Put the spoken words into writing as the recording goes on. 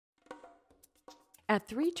At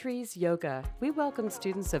Three Trees Yoga, we welcome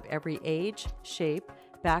students of every age, shape,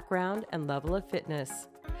 background, and level of fitness.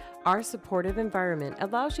 Our supportive environment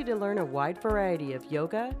allows you to learn a wide variety of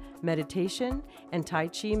yoga, meditation, and Tai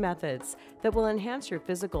Chi methods that will enhance your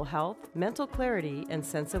physical health, mental clarity, and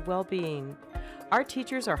sense of well-being. Our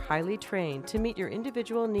teachers are highly trained to meet your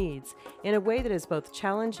individual needs in a way that is both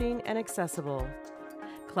challenging and accessible.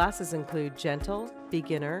 Classes include gentle,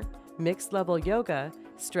 beginner, mixed-level yoga,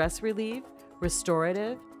 stress relief,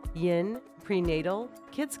 restorative, yin, prenatal,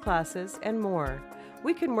 kids classes, and more.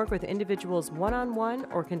 We can work with individuals one-on-one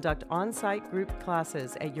or conduct on-site group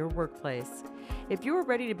classes at your workplace. If you are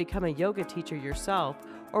ready to become a yoga teacher yourself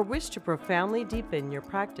or wish to profoundly deepen your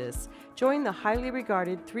practice, join the highly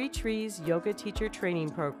regarded Three Trees Yoga Teacher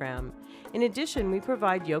Training Program. In addition, we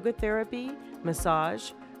provide yoga therapy,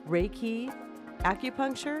 massage, Reiki,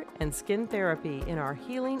 acupuncture, and skin therapy in our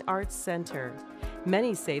Healing Arts Center.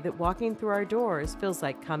 Many say that walking through our doors feels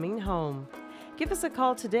like coming home. Give us a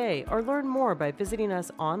call today or learn more by visiting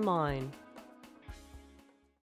us online.